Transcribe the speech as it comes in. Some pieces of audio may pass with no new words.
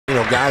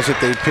guys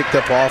that they picked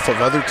up off of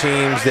other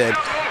teams that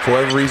for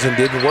whatever reason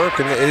didn't work,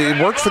 and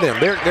it worked for them.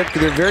 They're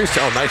very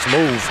nice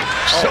move.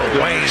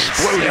 Wayne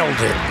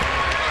Selden.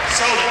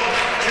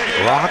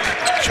 Rock,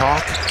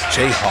 chalk,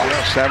 Jayhawk.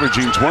 Yes,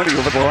 averaging 20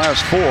 over the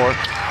last 4.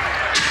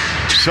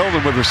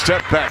 Selden with a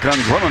step back on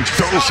Drummond.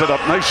 Throws it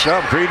up. Nice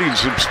job creating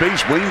some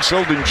space. Wayne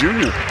Selden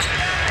Jr.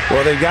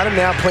 Well, they got him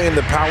now playing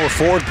the power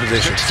forward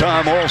position.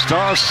 6-time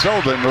All-Star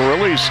Selden, the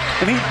release.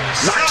 And he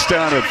knocks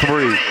down a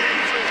 3.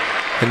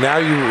 And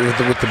now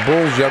with the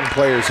Bulls' young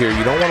players here,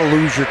 you don't want to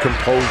lose your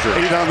composure.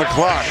 8 on the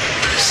clock.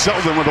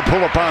 Selden with a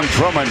pull-up on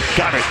Drummond.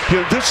 Got it. You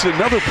know, this is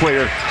another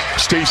player,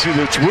 Stacey,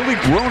 that's really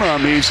grown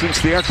on me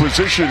since the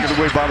acquisition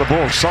away by the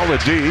Bulls.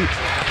 Solid D.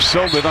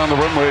 Selden on the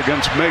runway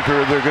against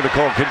Maker. They're going to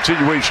call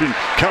continuation.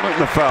 Counting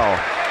the foul.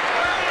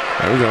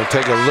 And we're going to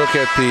take a look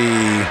at the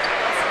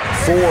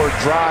forward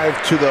drive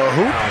to the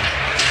hoop.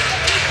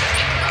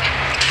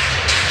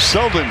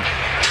 Selden.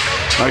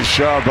 Nice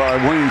job by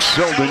Wayne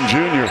Selden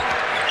Jr.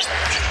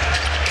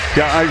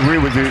 Yeah, I agree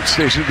with you,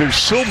 Stacey. There's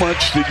so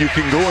much that you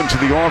can go into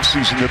the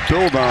offseason to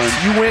build on.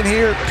 You win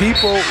here,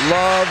 people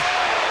love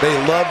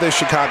their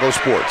Chicago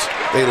sports.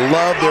 They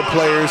love their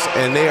players,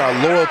 and they are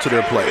loyal to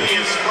their players.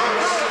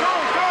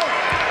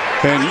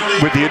 And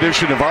with the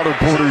addition of Otto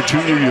Porter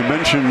Jr., you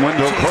mentioned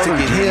Wendell Carter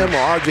to get him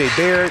or R.J.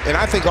 Barrett, and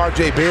I think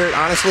R.J. Barrett,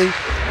 honestly,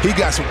 he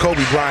got some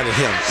Kobe Bryant in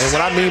him. And what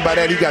I mean by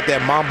that, he got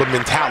that Mamba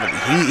mentality.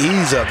 He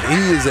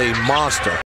is a monster.